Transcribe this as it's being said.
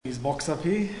box up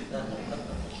here.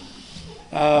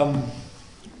 All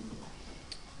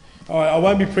right, I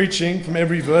won't be preaching from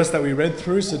every verse that we read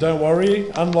through, so don't worry.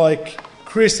 Unlike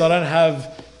Chris, I don't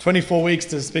have 24 weeks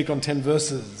to speak on 10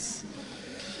 verses.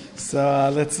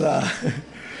 So let's go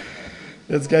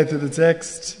through the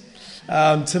text.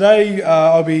 Today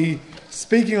I'll be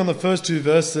speaking on the first two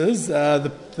verses,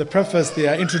 the preface,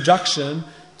 the introduction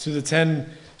to the 10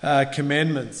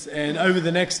 commandments. And over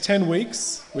the next 10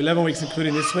 weeks, 11 weeks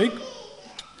including this week,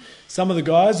 some of the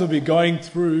guys will be going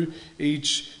through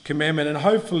each commandment. And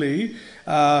hopefully,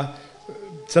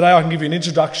 today I can give you an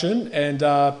introduction and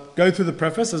go through the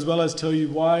preface as well as tell you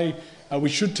why we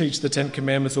should teach the 10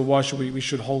 commandments or why we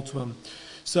should hold to them.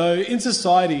 So in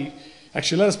society,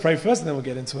 actually let us pray first and then we'll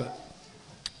get into it.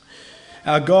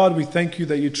 Our God, we thank you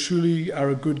that you truly are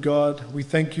a good God. We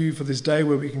thank you for this day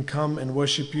where we can come and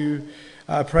worship you.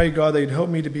 I pray, God, that you'd help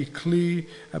me to be clear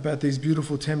about these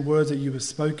beautiful 10 words that you have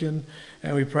spoken.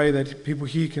 And we pray that people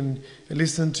here can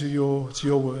listen to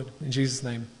your word. In Jesus'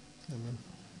 name, amen.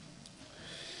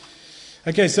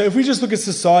 Okay, so if we just look at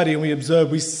society and we observe,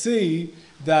 we see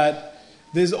that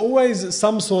there's always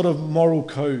some sort of moral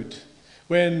code.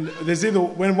 When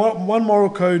one moral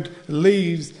code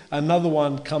leaves, another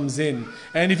one comes in.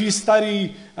 And if you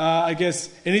study,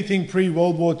 anything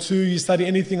pre-World War II, you study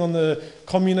anything on the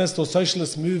communist or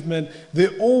socialist movement,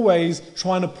 they're always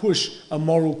trying to push a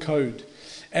moral code.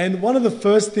 And one of the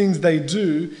first things they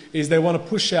do is they want to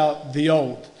push out the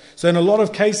old. So in a lot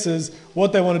of cases,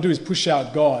 what they want to do is push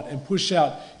out God and push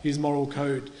out his moral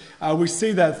code. We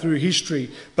see that through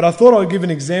history. But I thought I'd give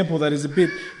an example that is a bit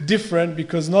different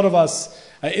because none of us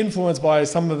are influenced by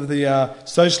some of the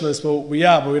socialists. Well, we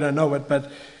are, but we don't know it.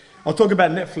 But I'll talk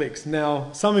about Netflix.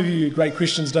 Now, some of you great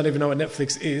Christians don't even know what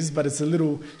Netflix is, but it's a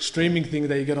little streaming thing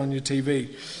that you get on your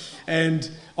TV. And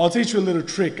I'll teach you a little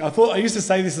trick. I used to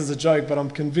say this as a joke, but I'm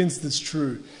convinced it's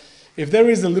true. If there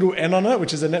is a little N on it,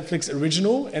 which is a Netflix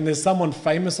original, and there's someone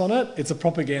famous on it, it's a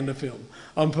propaganda film.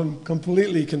 I'm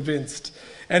completely convinced.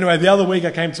 Anyway, the other week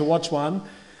I came to watch one.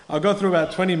 I got through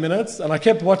about 20 minutes, and I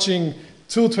kept watching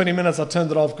till 20 minutes. I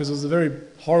turned it off because it was a very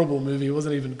horrible movie. It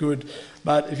wasn't even good.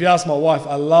 But if you ask my wife,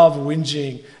 I love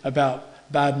whinging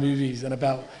about bad movies and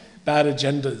about bad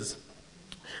agendas.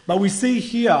 But we see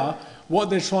here what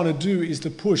they're trying to do is to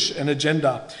push an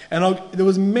agenda. And there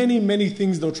was many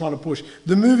things they were trying to push.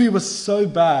 The movie was so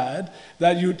bad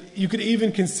that you could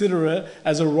even consider it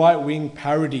as a right-wing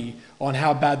parody on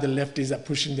how bad the left is at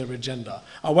pushing their agenda.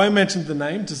 I won't mention the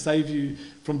name to save you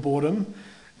from boredom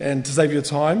and to save your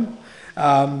time.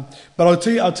 But I'll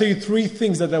tell you three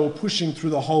things that they were pushing through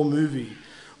the whole movie.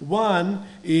 One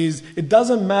is it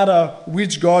doesn't matter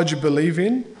which God you believe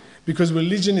in, because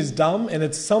religion is dumb and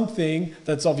it's something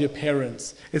that's of your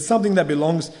parents. It's something that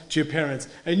belongs to your parents.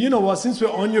 And you know what? Since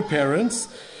we're on your parents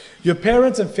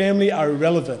and family are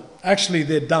irrelevant. Actually,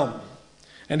 they're dumb.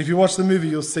 And if you watch the movie,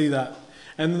 you'll see that.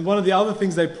 And one of the other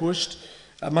things they pushed,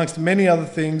 amongst many other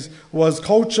things, was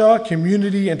culture,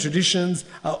 community, and traditions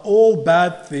are all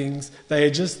bad things. They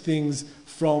are just things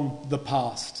from the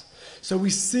past. So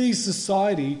we see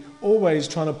society always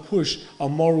trying to push a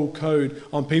moral code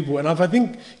on people. And if I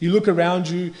think you look around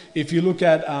you, if you look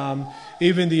at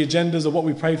even the agendas of what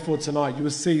we prayed for tonight, you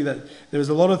will see that there's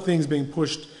a lot of things being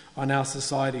pushed on our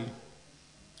society.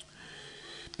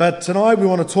 But tonight we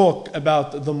want to talk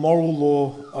about the moral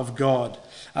law of God.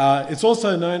 It's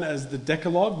also known as the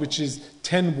Decalogue, which is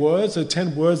 10 words, so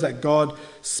 10 words that God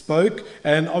spoke.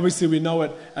 And obviously we know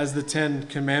it as the 10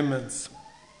 Commandments.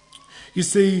 You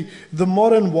see, the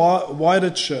modern wider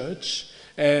church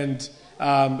and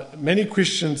many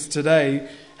Christians today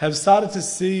have started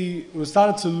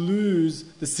to lose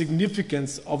the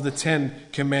significance of the 10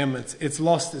 Commandments. It's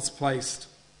lost its place.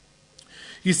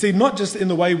 You see, not just in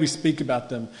the way we speak about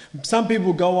them. Some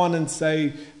people go on and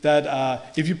say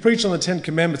that if you preach on the 10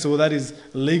 Commandments, well, that is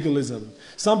legalism.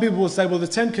 Some people will say, well, the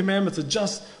 10 Commandments are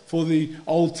just for the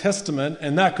Old Testament,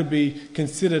 and that could be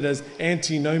considered as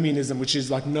antinomianism, which is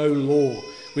like no law.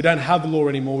 We don't have law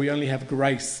anymore, we only have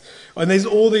grace. And there's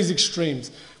all these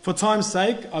extremes. For time's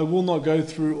sake, I will not go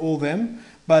through all them,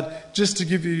 but just to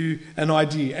give you an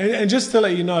idea. And just to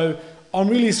let you know, I'm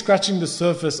really scratching the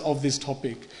surface of this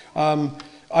topic.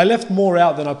 I left more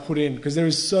out than I put in because there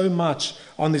is so much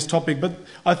on this topic. But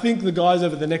I think the guys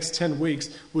over the next 10 weeks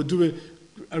will do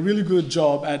a really good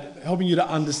job at helping you to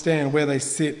understand where they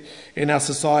sit in our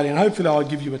society. And hopefully I'll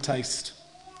give you a taste.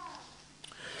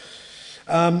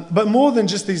 But more than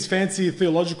just these fancy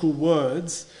theological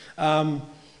words,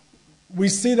 we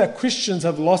see that Christians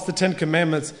have lost the 10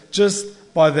 Commandments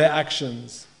just by their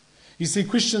actions. You see,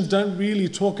 Christians don't really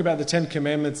talk about the 10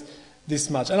 Commandments this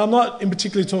much. And I'm not in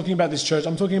particularly talking about this church.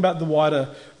 I'm talking about the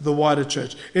wider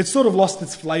church. It's sort of lost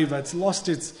its flavor. It's lost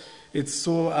its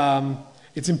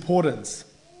importance.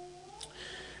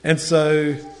 And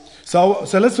so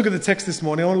let's look at the text this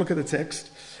morning. I want to look at the text.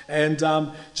 And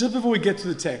just before we get to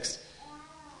the text,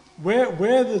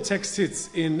 where the text sits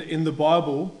in the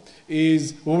Bible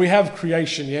is, well, we have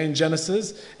creation, in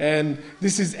Genesis, and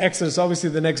this is Exodus, obviously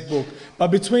the next book.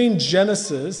 But between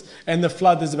Genesis and the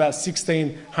flood, there's about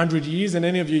 1,600 years, and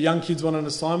any of you young kids want an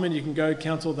assignment, you can go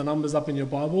count all the numbers up in your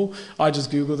Bible. I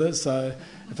just Googled it, so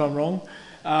if I'm wrong.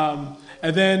 And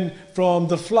then from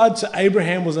the flood to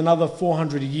Abraham was another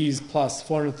 400 years plus,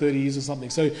 430 years or something.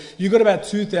 So you've got about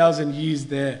 2,000 years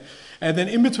there. And then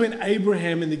in between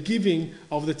Abraham and the giving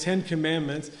of the 10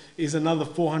 Commandments is another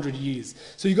 400 years.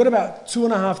 So you've got about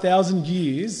 2,500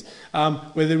 years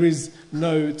where there is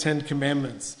no 10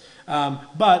 Commandments.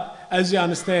 But as you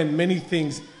understand, many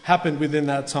things happened within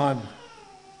that time.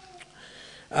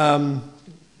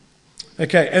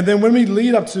 Okay, and then when we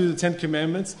lead up to the 10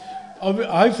 Commandments,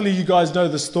 hopefully you guys know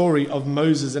the story of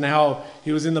Moses and how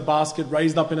he was in the basket,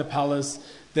 raised up in a palace.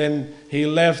 Then he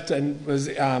left and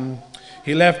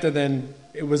then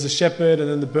it was a shepherd, and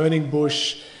then the burning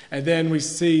bush. And then we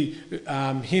see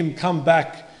him come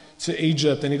back to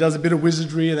Egypt, and he does a bit of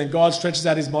wizardry, and then God stretches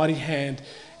out his mighty hand,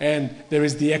 and there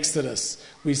is the Exodus.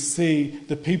 We see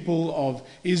the people of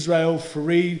Israel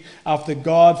freed after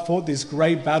God fought this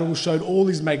great battle, showed all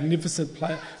his magnificent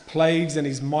plagues and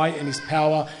his might and his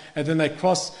power, and then they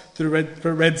cross through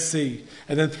the Red Sea.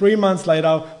 And then 3 months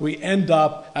later, we end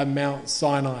up at Mount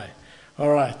Sinai. All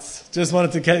right, just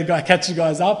wanted to catch you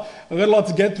guys up. I've got a lot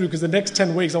to get through because the next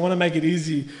 10 weeks I want to make it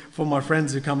easy for my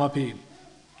friends who come up here.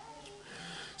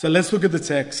 So let's look at the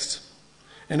text.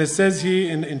 And it says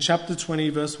here in chapter 20,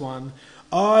 verse 1,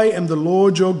 I am the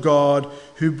Lord your God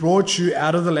who brought you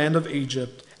out of the land of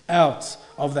Egypt, out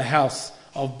of the house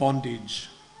of bondage.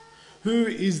 Who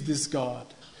is this God?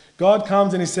 God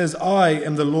comes and he says, I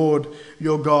am the Lord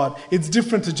your God. It's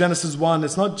different to Genesis 1.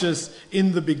 It's not just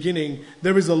in the beginning.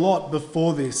 There is a lot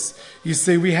before this. You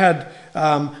see, we had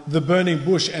the burning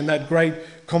bush and that great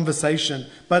conversation.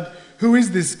 But who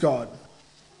is this God?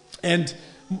 And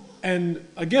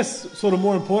I guess sort of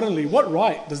more importantly, what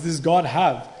right does this God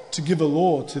have to give a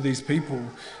law to these people,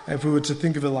 if we were to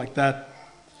think of it like that?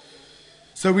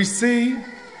 So we see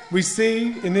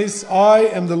in this, I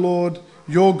am the Lord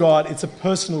your God. It's a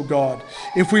personal God.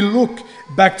 If we look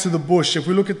back to the bush, if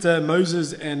we look at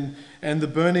Moses and the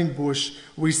burning bush,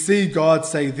 we see God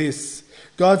say this.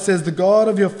 God says, the God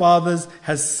of your fathers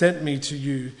has sent me to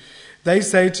you. They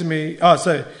say to me,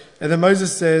 and then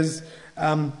Moses says,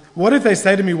 what if they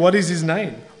say to me, what is his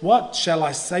name? What shall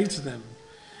I say to them?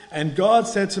 And God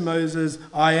said to Moses,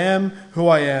 I am who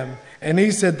I am. And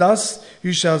he said, thus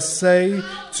you shall say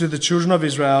to the children of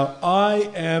Israel,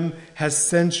 I am has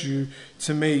sent you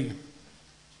to me.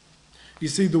 You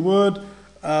see the word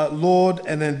Lord,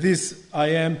 and then this I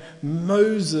am.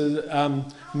 Moses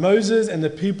and the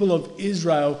people of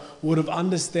Israel would have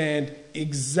understand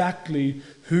exactly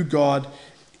who God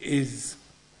is.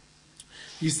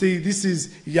 You see, this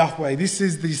is Yahweh. This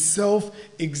is the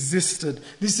self-existed.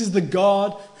 This is the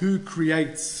God who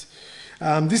creates.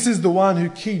 This is the one who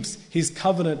keeps his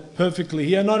covenant perfectly.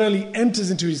 He not only enters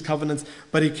into his covenants,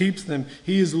 but he keeps them.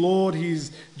 He is Lord. He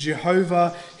is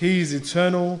Jehovah. He is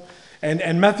eternal.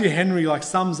 And Matthew Henry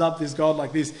sums up this God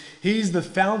like this. He is the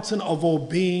fountain of all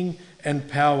being and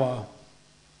power.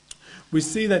 We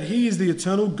see that he is the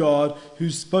eternal God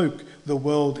who spoke the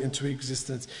world into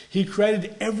existence. He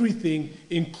created everything,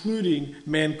 including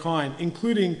mankind,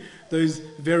 including those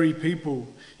very people.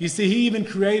 You see, he even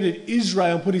created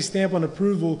Israel and put his stamp on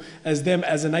approval as them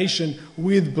as a nation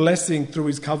with blessing through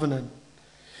his covenant.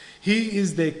 He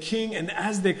is their king, and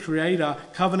as their creator,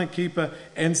 covenant keeper,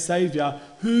 and savior,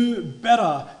 who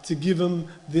better to give them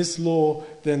this law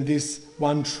than this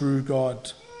one true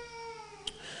God?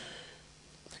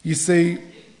 You see,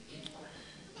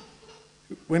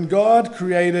 when God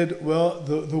created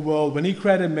the world, when he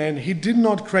created man, he did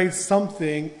not create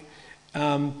something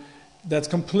that's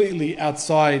completely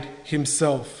outside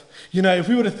himself. You know, if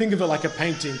we were to think of it like a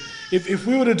painting, if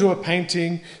we were to do a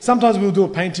painting, sometimes we'll do a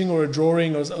painting or a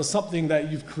drawing or something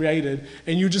that you've created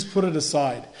and you just put it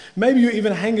aside. Maybe you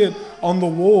even hang it on the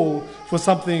wall for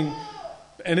something,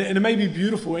 and it may be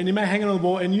beautiful, and you may hang it on the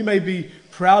wall and you may be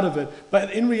proud of it.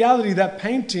 But in reality, that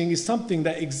painting is something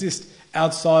that exists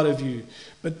outside of you.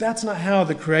 But that's not how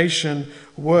the creation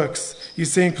works. You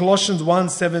see in Colossians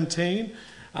 1:17,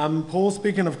 Paul,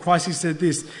 speaking of Christ, he said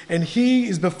this, and he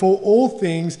is before all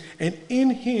things, and in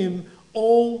him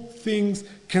all things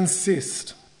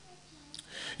consist.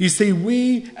 You see,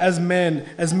 we as men,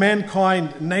 as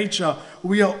mankind, nature,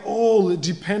 we are all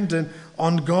dependent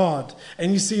on God.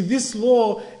 And you see, this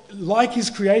law, like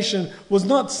his creation, was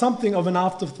not something of an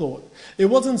afterthought. It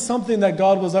wasn't something that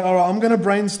God was like, all right, I'm going to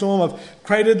brainstorm. I've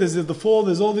created, there's the fall,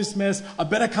 there's all this mess. I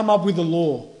better come up with a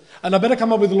law. And I better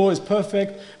come up with a law is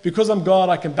perfect. Because I'm God,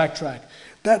 I can backtrack.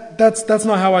 That's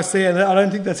not how I see it. I don't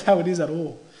think that's how it is at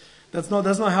all. That's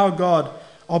not how God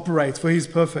operates, for he's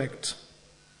perfect.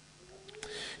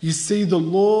 You see, the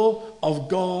law of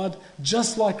God,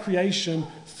 just like creation,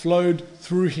 flowed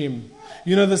through him.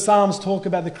 You know, the Psalms talk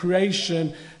about the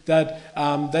creation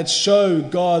that show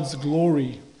God's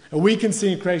glory. And we can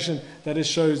see in creation that it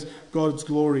shows God's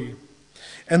glory.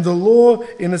 And the law,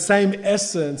 in the same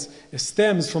essence,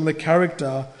 stems from the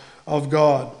character of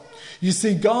God. You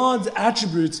see, God's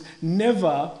attributes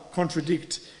never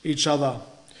contradict each other.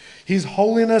 His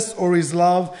holiness or his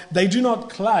love, they do not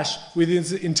clash with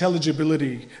his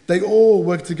intelligibility. They all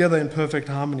work together in perfect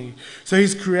harmony. So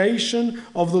his creation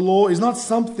of the law is not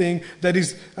something that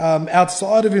is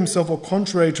outside of himself or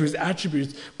contrary to his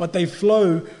attributes, but they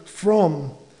flow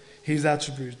from his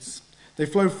attributes. They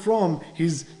flow from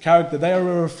his character. They are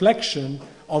a reflection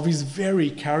of his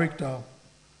very character.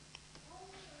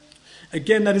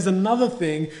 Again, that is another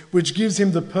thing which gives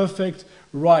him the perfect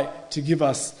right to give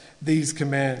us these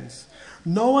commands.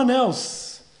 No one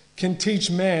else can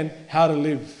teach man how to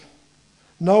live.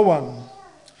 No one.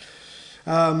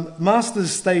 Masters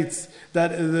states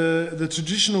that the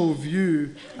traditional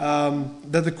view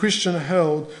that the Christian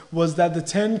held was that the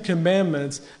 10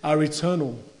 Commandments are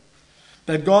eternal.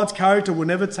 That God's character will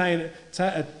never change,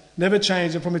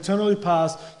 and from eternity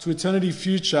past to eternity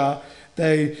future,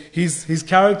 his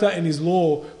character and his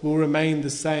law will remain the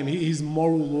same. His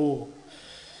moral law.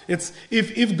 It's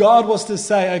if God was to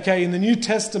say, okay, in the New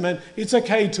Testament, it's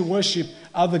okay to worship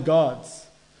other gods,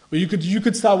 or you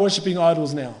could start worshiping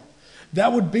idols now.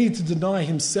 That would be to deny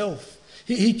himself.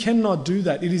 He cannot do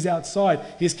that. It is outside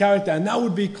his character, and that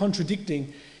would be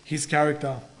contradicting his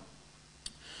character.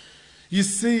 You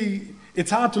see,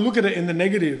 it's hard to look at it in the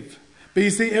negative, but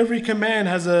you see, every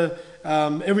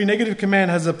negative command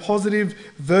has a positive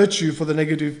virtue for the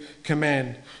negative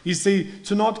command. You see,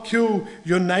 to not kill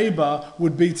your neighbor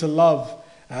would be to love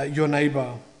your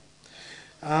neighbor.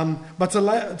 But to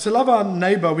love our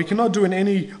neighbor, we cannot do in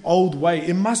any old way.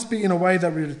 It must be in a way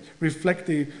that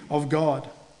reflective of God.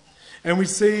 And we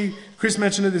see, Chris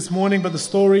mentioned it this morning, but the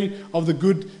story of the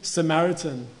Good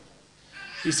Samaritan.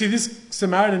 You see, this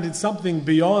Samaritan did something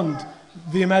beyond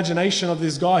the imagination of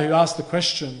this guy who asked the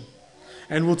question.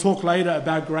 And we'll talk later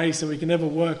about grace, and we can never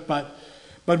work, but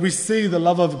we see the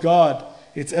love of God.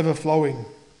 It's ever flowing.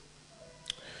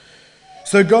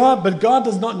 But God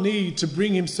does not need to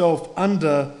bring himself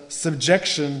under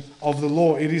subjection of the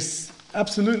law. It is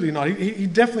absolutely not. He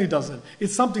definitely doesn't.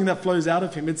 It's something that flows out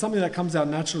of him. It's something that comes out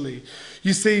naturally.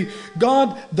 You see,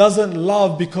 God doesn't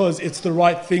love because it's the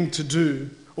right thing to do,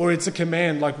 or it's a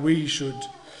command like we should.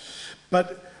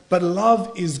 But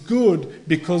love is good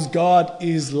because God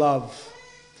is love.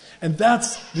 And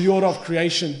that's the order of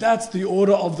creation. That's the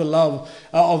order of the love,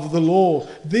 of the law.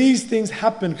 These things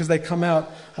happen because they come out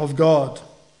of God.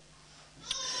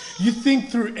 You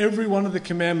think through every one of the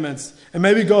commandments, and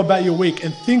maybe go about your week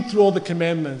and think through all the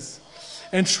commandments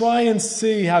and try and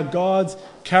see how God's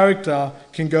character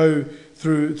can go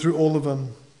through all of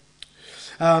them.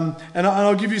 And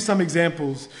I'll give you some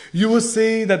examples. You will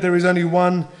see that there is only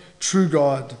one true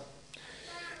God.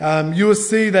 You will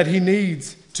see that he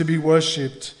needs to be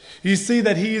worshipped. You see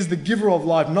that he is the giver of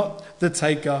life, not the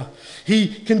taker.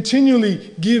 He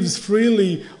continually gives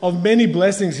freely of many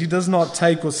blessings. He does not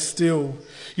take or steal.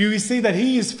 You see that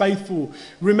he is faithful.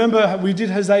 Remember, we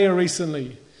did Hosea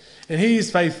recently, and he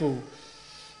is faithful.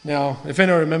 Now, if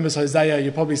anyone remembers Hosea,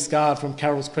 you're probably scarred from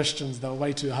Carol's questions. They were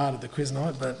way too hard at the quiz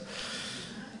night.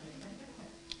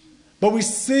 But we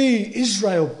see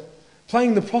Israel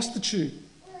playing the prostitute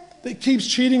that keeps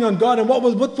cheating on God. And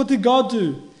what did God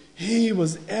do? He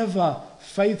was ever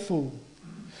faithful.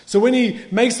 So when he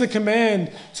makes the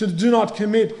command to do not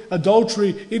commit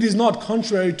adultery, it is not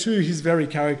contrary to his very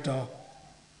character.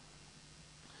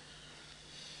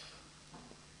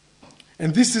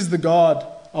 And this is the God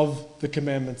of the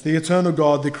commandments, the eternal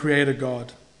God, the creator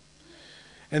God.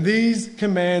 And these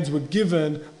commands were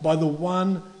given by the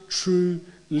one true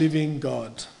living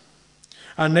God.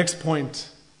 Our next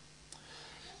point.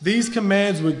 These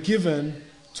commands were given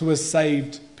to a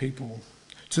saved people,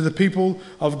 to the people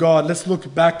of God. Let's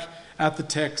look back at the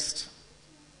text.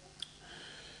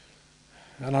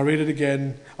 And I'll read it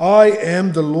again. I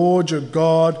am the Lord your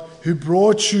God who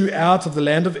brought you out of the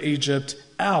land of Egypt,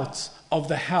 out of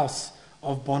the house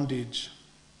of bondage.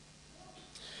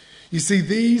 You see,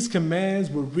 these commands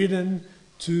were written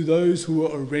to those who were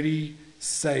already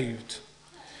saved.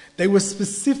 They were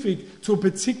specific to a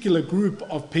particular group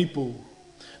of people.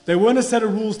 They weren't a set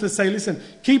of rules to say, listen,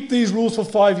 keep these rules for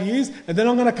 5 years and then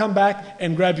I'm going to come back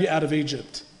and grab you out of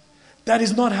Egypt. That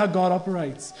is not how God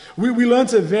operates. We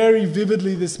learned it very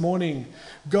vividly this morning.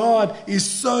 God is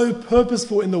so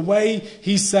purposeful in the way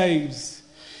He saves.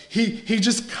 He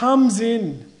just comes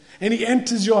in and He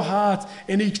enters your heart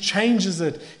and He changes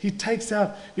it. He takes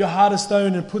out your heart of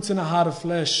stone and puts in a heart of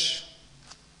flesh.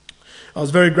 I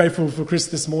was very grateful for Chris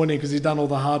this morning because he'd done all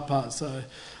the hard parts, so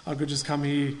I could just come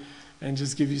here and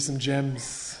just give you some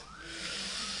gems.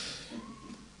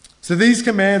 So these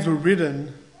commands were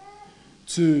written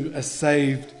to a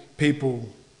saved people.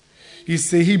 You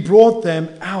see, He brought them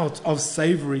out of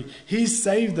slavery. He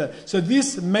saved them. So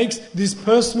this makes this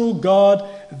personal God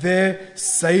their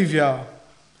Savior.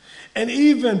 And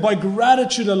even by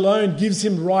gratitude alone gives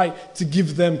Him right to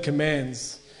give them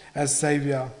commands as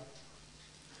Savior.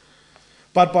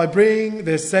 But by bringing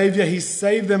their Savior, He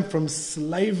saved them from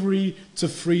slavery to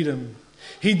freedom.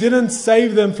 He didn't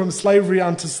save them from slavery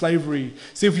unto slavery.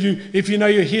 See, if you know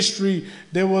your history,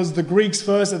 there was the Greeks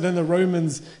first and then the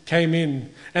Romans came in.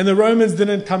 And the Romans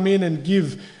didn't come in and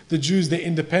give the Jews their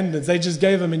independence. They just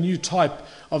gave them a new type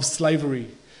of slavery.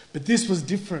 But this was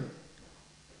different.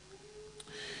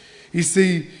 You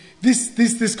see,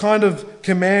 this kind of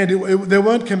command, there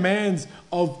weren't commands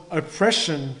of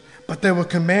oppression, but there were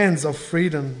commands of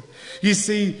freedom. You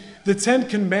see, the 10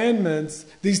 commandments,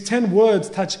 these 10 words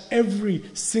touch every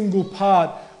single part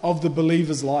of the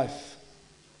believer's life.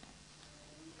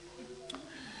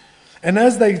 And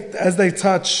as they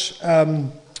touch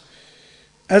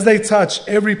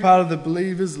every part of the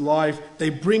believer's life, they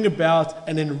bring about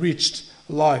an enriched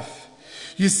life.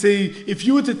 You see, if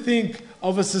you were to think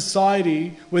of a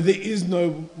society where there is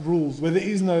no rules, where there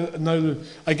is no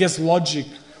I guess, logic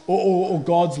or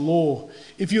God's law.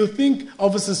 If you think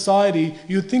of a society,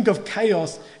 you think of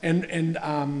chaos and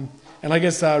I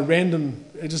guess random,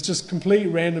 just complete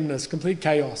randomness, complete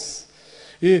chaos.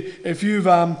 If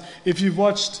you've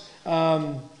watched,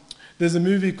 there's a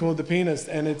movie called The Pianist,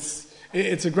 and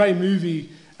it's a great movie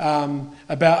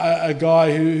about a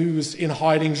guy who was in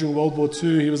hiding during World War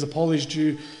II. He was a Polish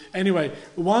Jew. Anyway,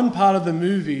 one part of the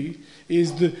movie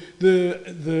is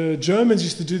the Germans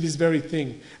used to do this very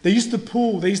thing. They used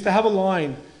to have a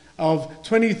line of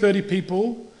 20, 30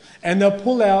 people, and they'll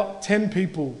pull out 10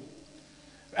 people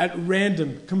at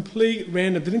random, complete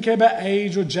random. They didn't care about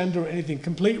age or gender or anything,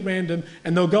 complete random,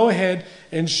 and they'll go ahead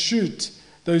and shoot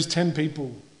those 10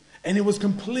 people. And it was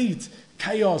complete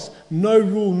chaos, no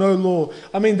rule, no law.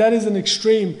 I mean, that is an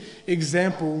extreme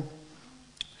example,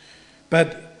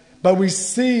 but we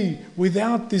see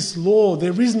without this law,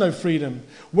 there is no freedom.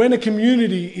 When a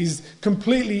community is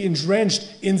completely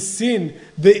entrenched in sin,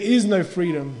 there is no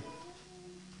freedom.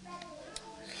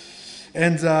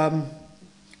 And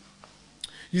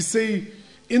you see,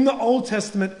 in the Old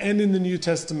Testament and in the New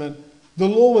Testament, the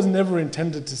law was never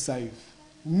intended to save.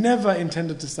 Never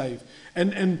intended to save.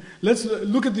 And let's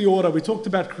look at the order. We talked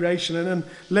about creation, and then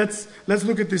let's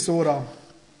look at this order.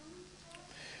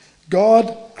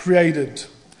 God created.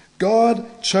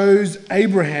 God chose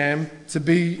Abraham to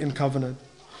be in covenant.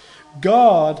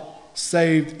 God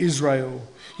saved Israel.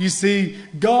 You see,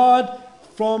 God,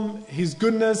 from His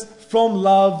goodness, from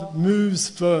love, moves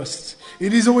first.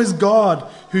 It is always God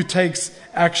who takes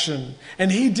action.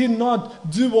 And He did not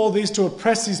do all this to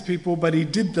oppress His people, but He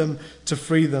did them to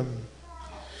free them.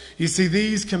 You see,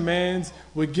 these commands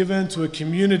were given to a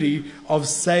community of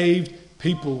saved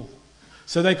people,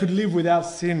 so they could live without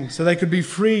sin, so they could be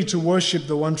free to worship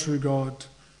the one true God.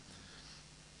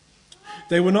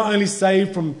 They were not only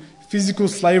saved from physical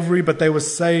slavery, but they were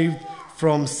saved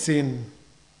from sin.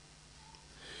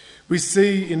 We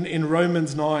see in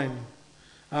Romans 9,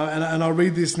 and I'll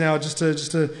read this now just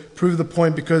to prove the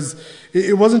point, because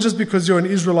it wasn't just because you're an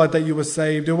Israelite that you were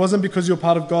saved. It wasn't because you're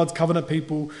part of God's covenant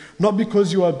people, not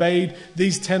because you obeyed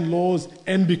these 10 laws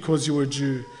and because you were a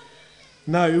Jew.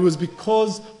 No, it was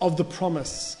because of the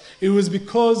promise. It was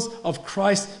because of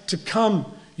Christ to come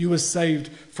you were saved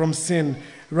from sin.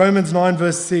 Romans 9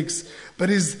 verse 6,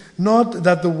 but is not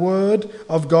that the word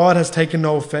of God has taken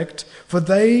no effect, for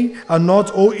they are not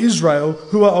all Israel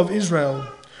who are of Israel,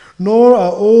 nor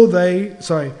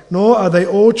are they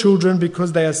all children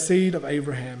because they are seed of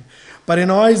Abraham. But in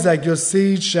Isaac your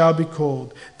seed shall be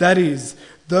called. That is,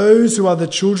 those who are the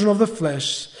children of the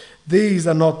flesh, these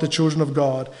are not the children of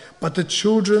God, but the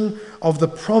children of the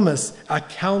promise are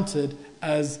counted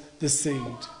as the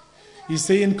seed. You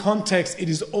see, in context, it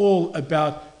is all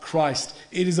about Christ.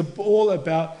 It is all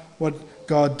about what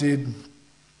God did.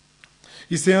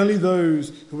 You see, only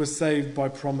those who are saved by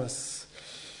promise.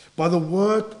 By the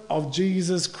work of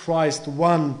Jesus Christ,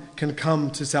 one can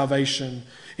come to salvation.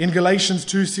 In Galatians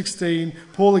 2:16,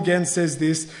 Paul again says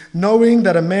this, knowing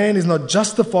that a man is not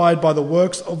justified by the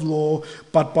works of law,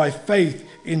 but by faith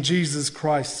in Jesus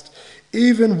Christ.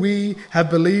 Even we have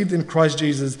believed in Christ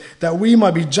Jesus, that we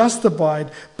might be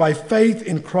justified by faith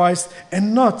in Christ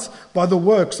and not by the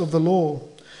works of the law.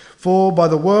 For by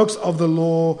the works of the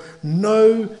law,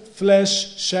 no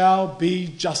flesh shall be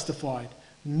justified.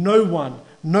 No one,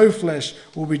 no flesh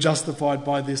will be justified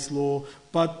by this law,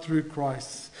 but through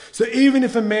Christ. So even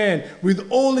if a man with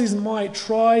all his might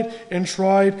tried and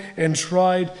tried and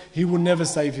tried, he will never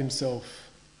save himself.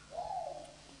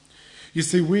 You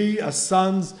see, we are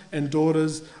sons and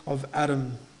daughters of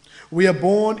Adam. We are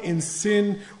born in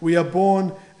sin. We are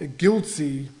born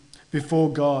guilty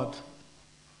before God.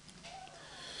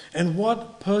 And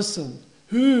what person,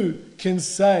 who can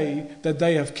say that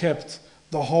they have kept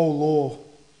the whole law?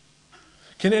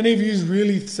 Can any of you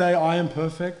really say, I am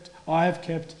perfect? I have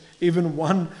kept even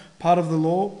one part of the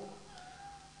law?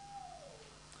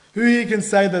 Who here can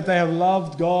say that they have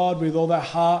loved God with all their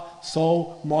heart,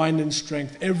 soul, mind and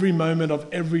strength every moment of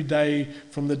every day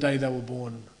from the day they were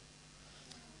born?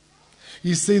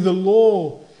 You see, the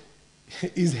law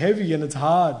is heavy and it's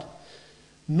hard.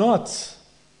 Not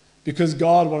because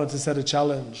God wanted to set a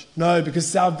challenge. No, because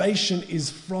salvation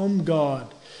is from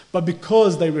God, but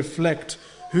because they reflect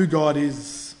who God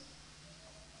is.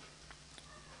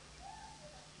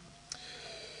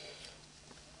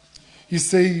 You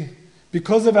see,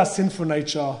 because of our sinful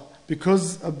nature,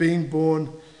 because of being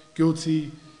born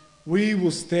guilty, we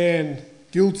will stand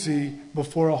guilty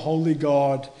before a holy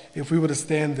God if we were to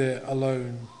stand there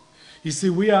alone. You see,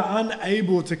 we are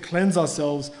unable to cleanse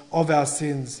ourselves of our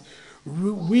sins.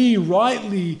 We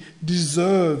rightly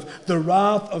deserve the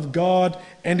wrath of God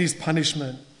and his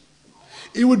punishment.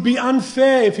 It would be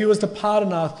unfair if he was to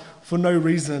pardon us for no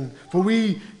reason, for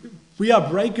we are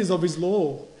breakers of his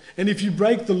law. And if you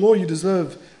break the law, you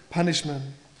deserve punishment.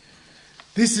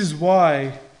 This is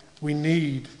why we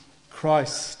need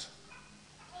Christ.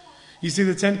 You see,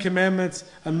 the Ten Commandments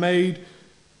are made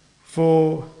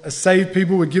for a saved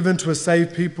people, were given to a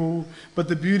saved people. But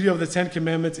the beauty of the Ten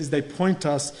Commandments is they point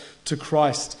us to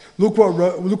Christ. Look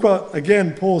what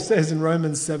again Paul says in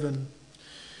Romans 7.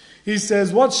 He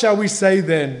says, what shall we say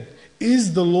then?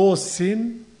 Is the law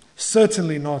sin?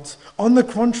 Certainly not. On the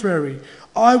contrary,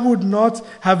 I would not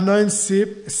have known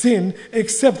sin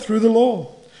except through the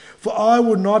law. For I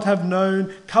would not have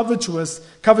known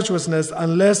covetousness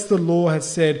unless the law had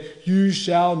said, you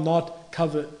shall not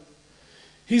covet.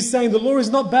 He's saying the law is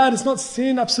not bad, it's not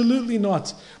sin, absolutely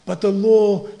not. But the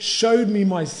law showed me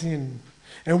my sin.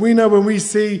 And we know when we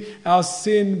see our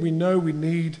sin, we know we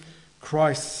need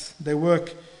Christ.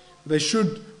 They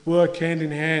should work hand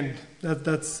in hand.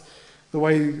 That's the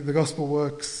way the gospel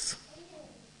works.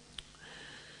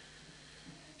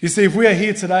 You see, if we are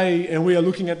here today and we are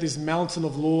looking at this mountain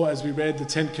of law as we read the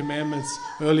Ten Commandments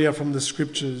earlier from the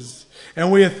scriptures,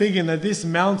 and we are thinking that this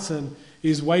mountain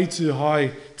is way too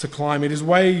high to climb, it is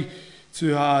way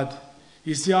too hard.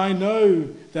 You see, I know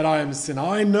that I am a sinner.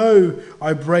 I know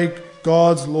I break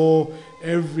God's law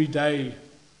every day.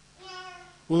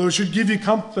 Well, it should give you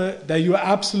comfort that you are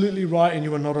absolutely right and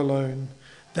you are not alone.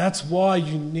 That's why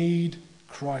you need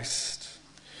Christ.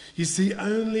 You see,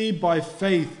 only by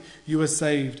faith you are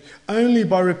saved. Only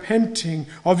by repenting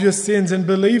of your sins and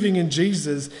believing in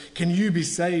Jesus can you be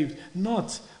saved,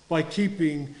 not by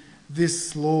keeping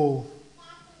this law.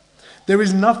 There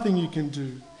is nothing you can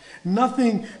do.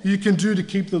 Nothing you can do to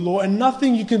keep the law, and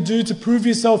nothing you can do to prove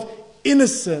yourself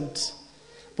innocent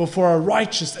before a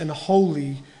righteous and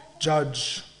holy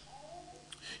judge.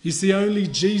 You see, only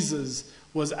Jesus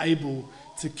was able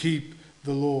to keep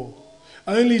the law.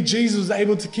 Only Jesus was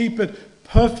able to keep it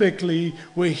perfectly,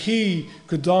 where he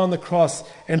could die on the cross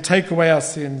and take away our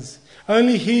sins.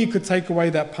 Only he could take away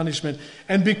that punishment.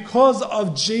 And because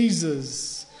of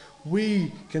Jesus,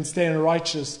 we can stand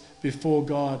righteous before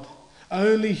God.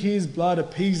 Only his blood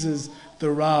appeases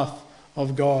the wrath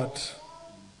of God.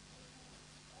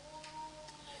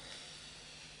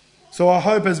 So I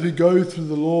hope as we go through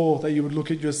the law that you would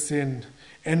look at your sin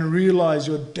and realize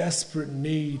your desperate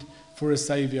need for a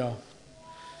Savior.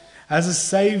 As a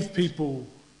saved people,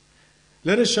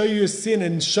 let us show you your sin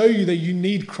and show you that you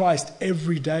need Christ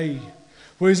every day.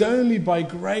 For it is only by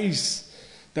grace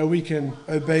that we can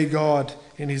obey God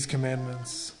in his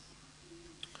commandments.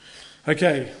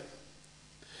 Okay,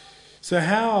 so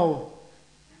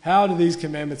how do these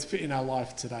commandments fit in our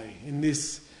life today, in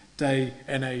this day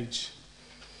and age?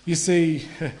 You see,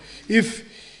 if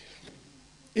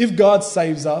if God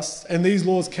saves us and these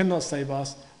laws cannot save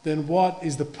us, then what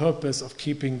is the purpose of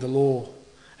keeping the law?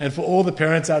 And for all the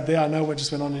parents out there, I know what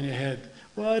just went on in your head.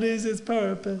 What is its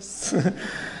purpose?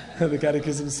 The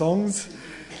catechism songs.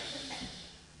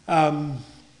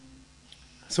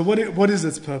 So what is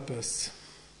its purpose?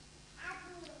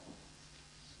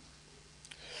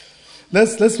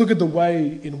 Let's look at the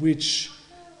way in which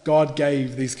God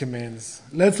gave these commands.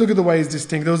 Let's look at the ways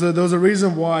distinct. There was a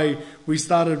reason why we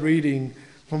started reading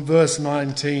from verse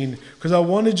 19, because I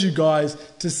wanted you guys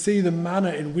to see the manner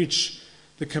in which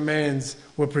the commands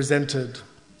were presented.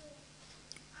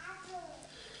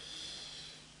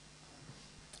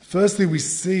 Firstly, we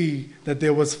see that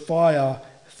there was fire,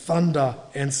 thunder,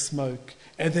 and smoke.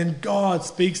 And then God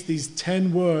speaks these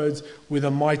 10 words with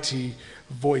a mighty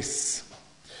voice.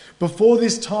 Before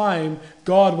this time,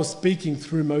 God was speaking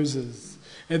through Moses.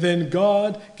 And then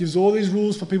God gives all these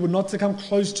rules for people not to come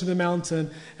close to the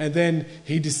mountain. And then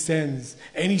he descends.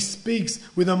 And he speaks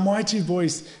with a mighty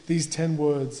voice these 10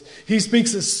 words. He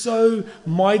speaks it so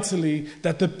mightily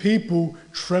that the people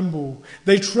tremble.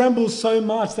 They tremble so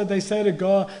much that they say to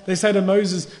God, they say to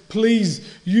Moses, please,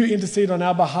 you intercede on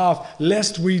our behalf,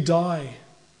 lest we die.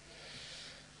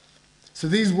 So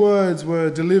these words were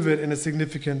delivered in a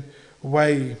significant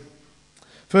way.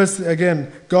 First,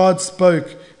 again, God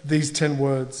spoke these 10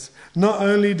 words. Not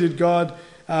only did God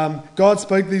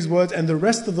spoke these words, and the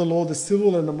rest of the law, the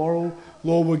civil and the moral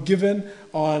law, were given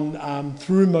on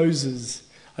through Moses.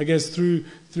 I guess through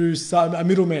a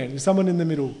middleman, someone in the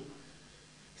middle.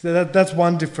 So that's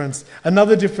one difference.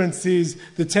 Another difference is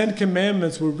the 10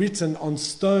 commandments were written on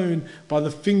stone by the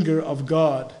finger of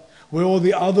God, where all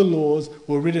the other laws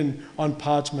were written on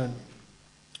parchment.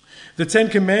 The 10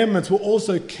 commandments were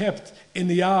also kept in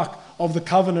the Ark of the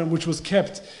Covenant, which was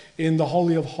kept in the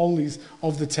Holy of Holies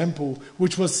of the temple,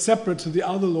 which was separate to the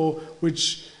other law,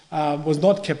 which was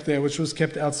not kept there, which was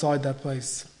kept outside that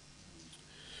place.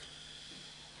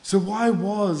 So why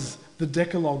was the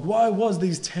Decalogue, why was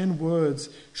these 10 words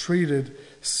treated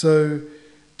so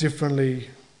differently?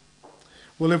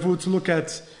 Well, if we were to look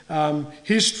at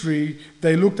history,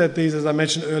 they looked at these, as I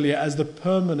mentioned earlier, as the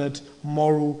permanent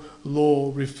moral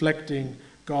law reflecting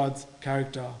God's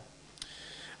character.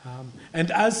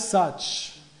 And as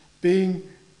such, being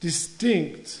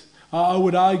distinct, I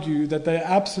would argue that they're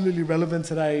absolutely relevant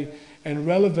today and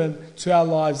relevant to our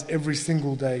lives every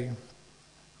single day.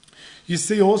 You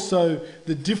see also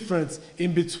the difference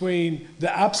in between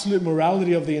the absolute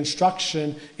morality of the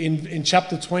instruction in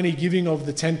chapter 20, giving of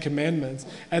the 10 commandments,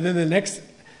 and then the next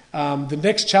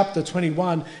chapter,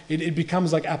 21, it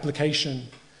becomes like application.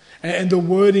 And the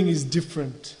wording is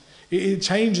different. It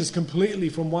changes completely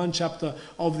from one chapter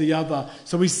of the other.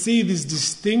 So we see this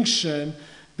distinction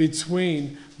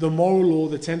between the moral law,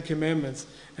 the 10 commandments,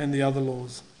 and the other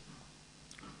laws.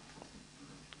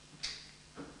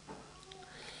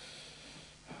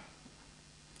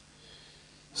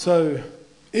 So,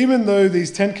 even though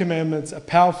these 10 commandments are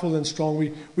powerful and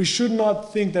strong, we should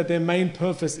not think that their main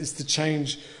purpose is to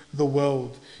change the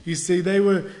world. You see, they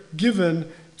were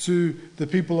given to the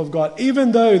people of God,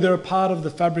 even though they're a part of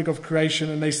the fabric of creation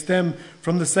and they stem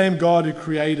from the same God who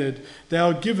created. They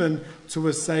are given to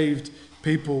a saved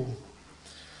people.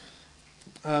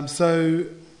 So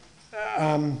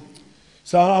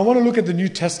I want to look at the New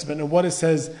Testament and what it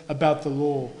says about the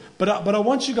law. But I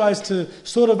want you guys to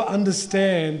sort of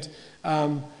understand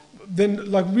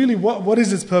then, like, really what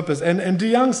is its purpose. And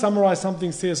DeYoung summarized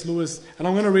something C.S. Lewis, and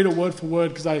I'm going to read it word for word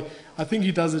because I think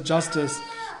he does it justice.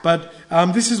 But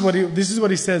this is what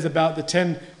he says about the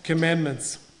 10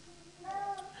 commandments.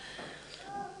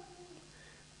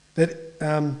 That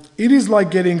it is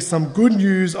like getting some good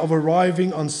news of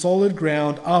arriving on solid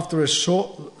ground after a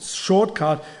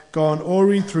shortcut gone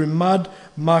awry through mud,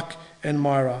 muck, and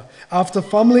mire. After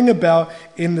fumbling about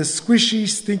in the squishy,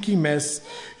 stinky mess,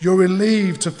 you're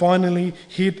relieved to finally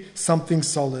hit something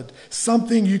solid,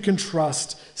 something you can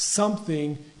trust,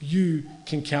 something you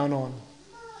can count on.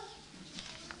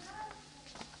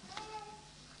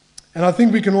 And I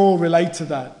think we can all relate to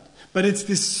that. But it's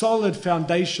this solid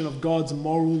foundation of God's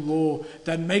moral law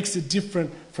that makes it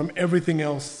different from everything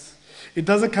else. It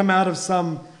doesn't come out of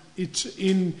some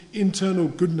internal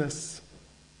goodness.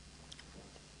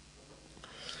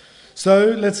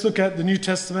 So let's look at the New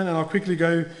Testament, and I'll quickly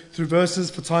go through verses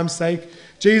for time's sake.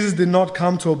 Jesus did not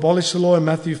come to abolish the law in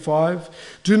Matthew 5.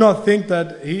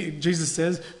 Jesus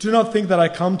says, do not think that I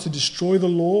come to destroy the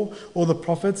law or the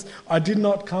prophets. I did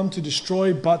not come to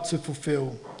destroy, but to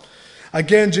fulfill.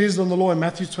 Again, Jesus on the law in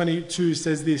Matthew 22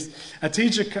 says this, a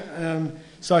teacher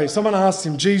someone asked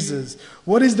him, Jesus,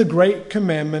 what is the great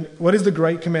commandment? What is the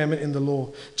great commandment in the law?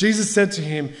 Jesus said to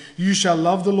him, you shall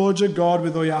love the Lord your God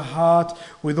with all your heart,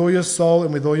 with all your soul,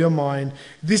 and with all your mind.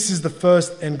 This is the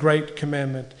first and great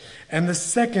commandment. And the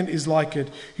second is like it.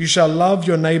 You shall love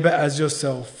your neighbor as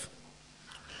yourself.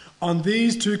 On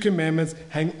these two commandments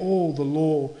hang all the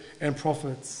law and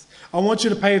prophets. I want you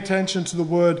to pay attention to the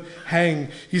word hang.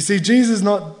 You see, Jesus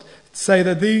not say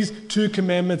that these two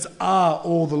commandments are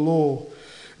all the law.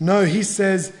 No, he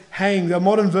says hang. The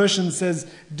modern version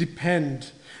says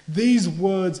depend. These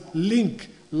words link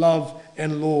love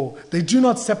and law. They do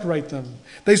not separate them.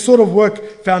 They sort of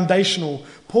work foundational.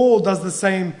 Paul does the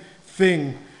same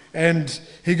thing. And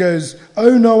he goes,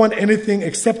 owe no one anything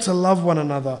except to love one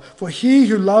another. For he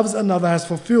who loves another has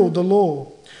fulfilled the law.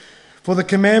 For the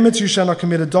commandments, you shall not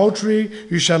commit adultery,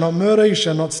 you shall not murder, you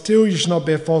shall not steal, you shall not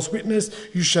bear false witness,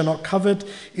 you shall not covet.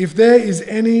 If there is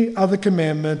any other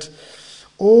commandment,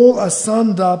 all are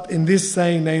summed up in this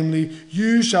saying, namely,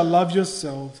 you shall love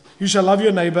yourselves, you shall love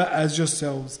your neighbor as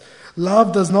yourselves.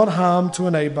 Love does not harm to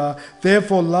a neighbor,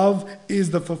 therefore love is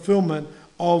the fulfillment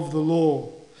of the law.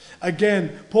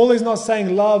 Again, Paul is not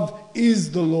saying love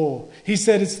is the law. He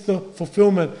said it's the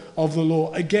fulfillment of the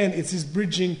law. Again, it's his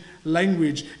bridging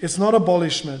language. It's not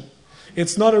abolishment.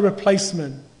 It's not a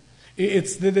replacement.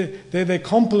 They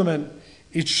complement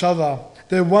each other.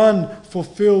 The one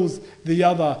fulfills the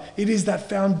other. It is that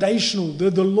foundational.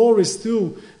 The law is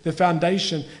still the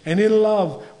foundation. And in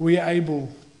love, we are able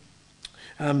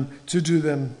to do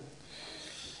them.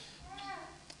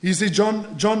 You see,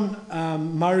 John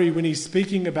Murray, when he's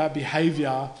speaking about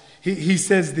behavior, he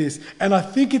says this, and I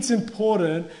think it's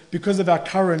important because of our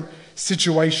current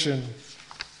situation.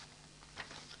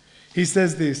 He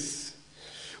says this,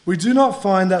 we do not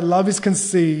find that love is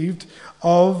conceived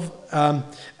of,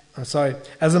 as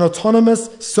an autonomous,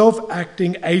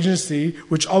 self-acting agency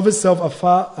which of itself,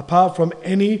 apart from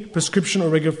any prescription or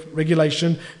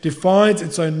regulation, defines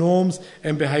its own norms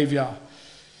and behavior.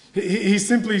 He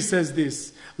simply says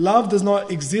this, love does not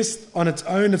exist on its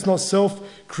own, it's not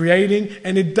self-creating,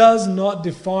 and it does not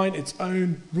define its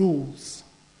own rules.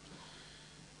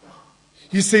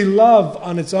 You see, love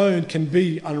on its own can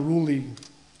be unruly.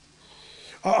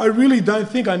 I really don't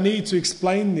think I need to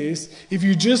explain this if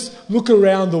you just look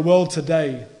around the world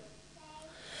today.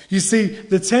 You see,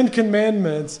 the 10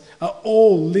 Commandments are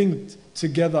all linked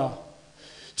together.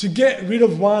 To get rid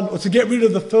of one, or to get rid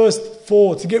of the first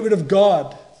 4, to get rid of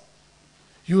God,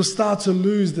 you will start to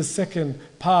lose the second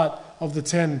part of the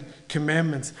 10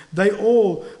 Commandments. They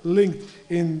all linked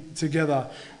in together.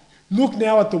 Look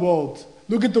now at the world.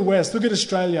 Look at the West. Look at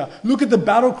Australia. Look at the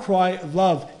battle cry of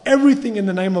love. Everything in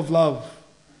the name of love.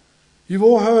 You've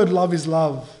all heard love is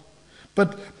love.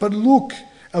 But look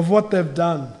at what they've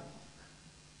done.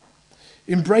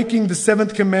 In breaking the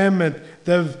 7th commandment,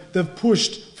 they've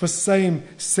pushed for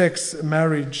same-sex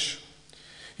marriage.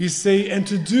 You see, and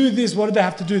to do this, what did they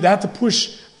have to do? They had to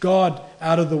push God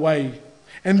out of the way.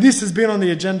 And this has been on the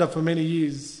agenda for many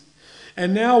years.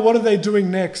 And now what are they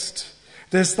doing next?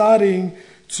 They're starting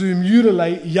to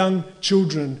mutilate young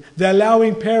children. They're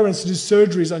allowing parents to do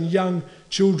surgeries on young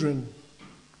children.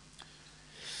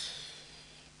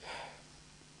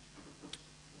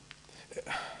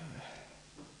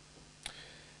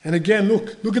 And again,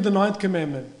 look at the 9th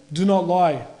commandment. Do not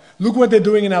lie. Look what they're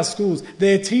doing in our schools.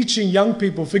 They're teaching young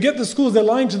people. Forget the schools, they're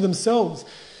lying to themselves.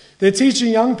 They're teaching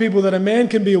young people that a man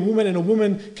can be a woman and a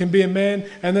woman can be a man,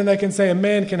 and then they can say a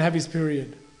man can have his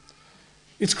period.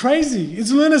 It's crazy. It's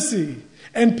lunacy.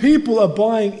 And people are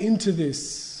buying into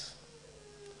this.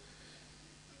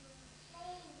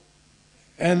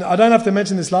 And I don't have to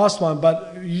mention this last one,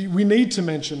 but we need to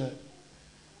mention it.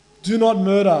 Do not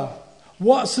murder.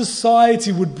 What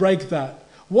society would break that?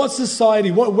 What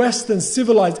society, what Western,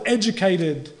 civilized,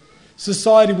 educated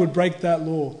society would break that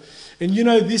law? And you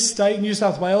know, this state, New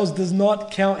South Wales, does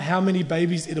not count how many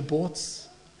babies it aborts.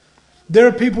 There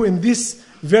are people in this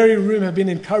very room have been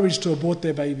encouraged to abort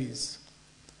their babies.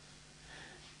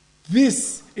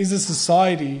 This is a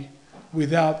society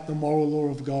without the moral law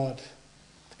of God.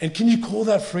 And can you call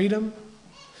that freedom?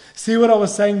 See what I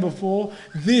was saying before?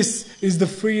 This is the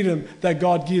freedom that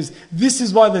God gives. This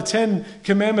is why the 10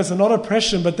 Commandments are not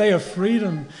oppression, but they are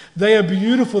freedom. They are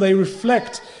beautiful. They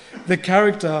reflect the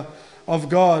character of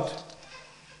God.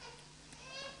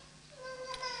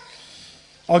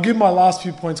 I'll give my last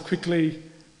few points quickly.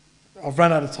 I've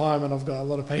run out of time and I've got a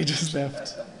lot of pages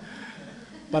left.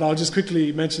 But I'll just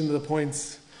quickly mention the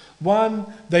points.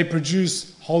 1, they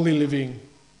produce holy living.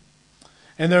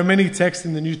 And there are many texts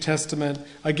in the New Testament.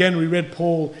 Again, we read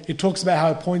Paul. It talks about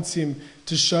how it points him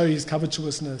to show his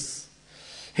covetousness.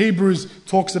 Hebrews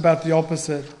talks about the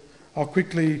opposite. I'll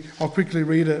quickly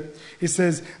read it. It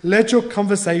says, "Let your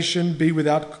conversation be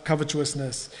without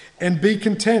covetousness, and be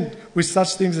content with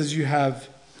such things as you have.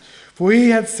 For he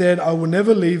hath said, I will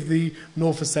never leave thee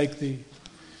nor forsake thee."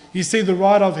 You see, the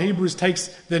writer of Hebrews takes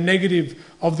the negative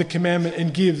of the commandment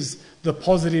and gives the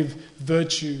positive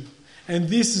virtue. And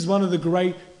this is one of the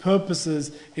great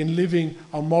purposes in living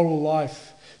a moral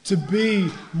life, to be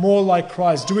more like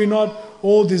Christ. Do we not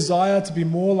all desire to be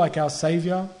more like our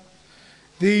Saviour?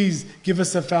 These give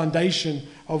us a foundation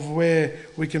of where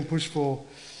we can push for.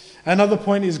 Another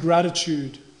point is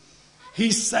gratitude.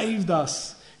 He saved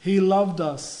us. He loved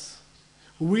us.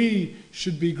 We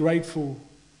should be grateful.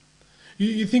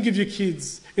 You think of your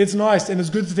kids. It's nice and it's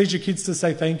good to teach your kids to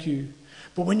say thank you.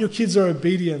 But when your kids are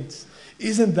obedient,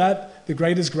 isn't that the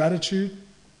greatest gratitude?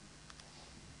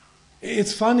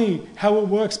 It's funny how it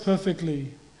works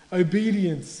perfectly.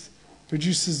 Obedience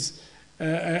produces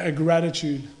a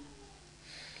gratitude.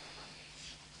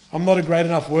 I'm not a great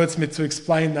enough wordsmith to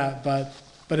explain that,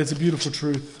 but it's a beautiful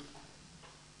truth.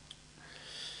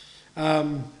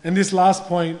 And this last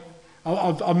point,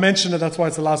 I've mentioned it, that's why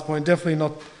it's the last point, definitely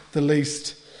not the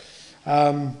least.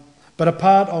 But a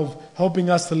part of helping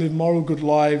us to live moral good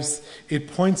lives,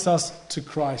 it points us to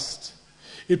Christ.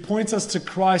 It points us to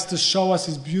Christ to show us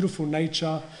his beautiful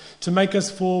nature, to make us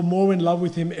fall more in love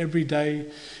with him every day.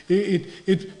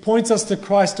 It points us to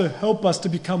Christ to help us to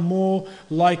become more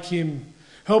like him.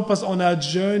 Help us on our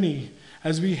journey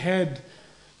as we head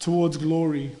towards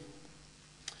glory.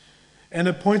 And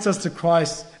it points us to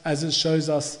Christ as it shows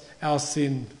us our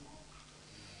sin.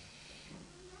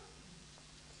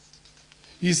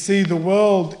 You see, the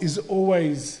world is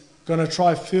always going to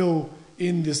try to fill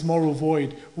in this moral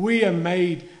void. We are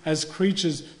made as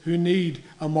creatures who need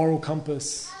a moral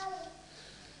compass.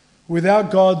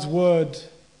 Without God's word,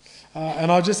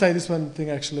 and I'll just say this one thing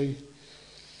actually.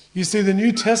 You see, the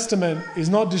New Testament is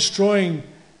not destroying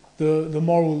the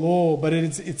moral law, but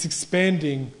it's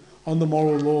expanding on the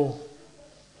moral law.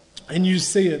 And you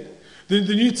see it. The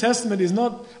New Testament is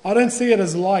not, I don't see it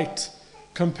as light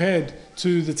compared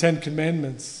to the Ten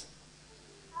Commandments.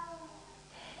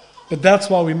 But that's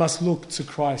why we must look to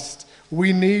Christ.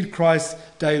 We need Christ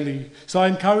daily. So I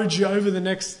encourage you over the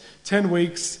next 10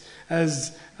 weeks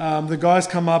as the guys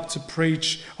come up to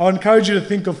preach, I encourage you to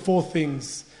think of 4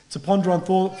 things, to ponder on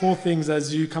 4 things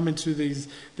as you come into these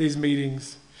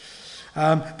meetings.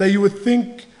 That you would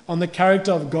think on the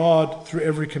character of God through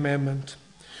every commandment.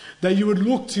 That you would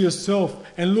look to yourself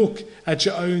and look at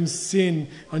your own sin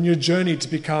on your journey to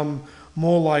become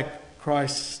more like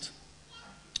Christ.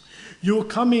 You're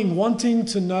coming wanting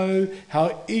to know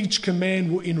how each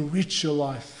command will enrich your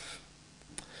life.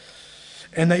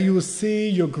 And that you will see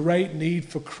your great need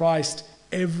for Christ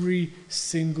every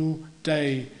single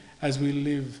day as we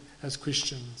live as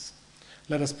Christians.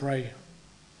 Let us pray.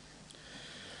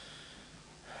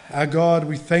 Our God,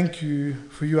 we thank you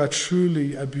for you are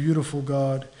truly a beautiful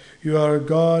God. You are a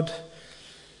God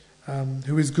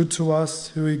who is good to us,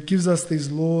 who gives us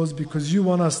these laws because you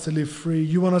want us to live free.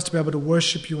 You want us to be able to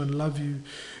worship you and love you.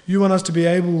 You want us to be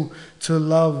able to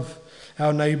love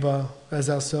our neighbour as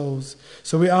ourselves.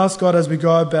 So we ask, God, as we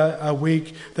go about our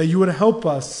week, that you would help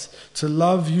us to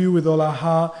love you with all our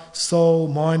heart, soul,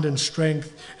 mind and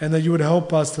strength, and that you would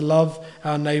help us to love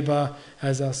our neighbour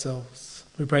as ourselves.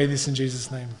 We pray this in Jesus'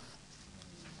 name.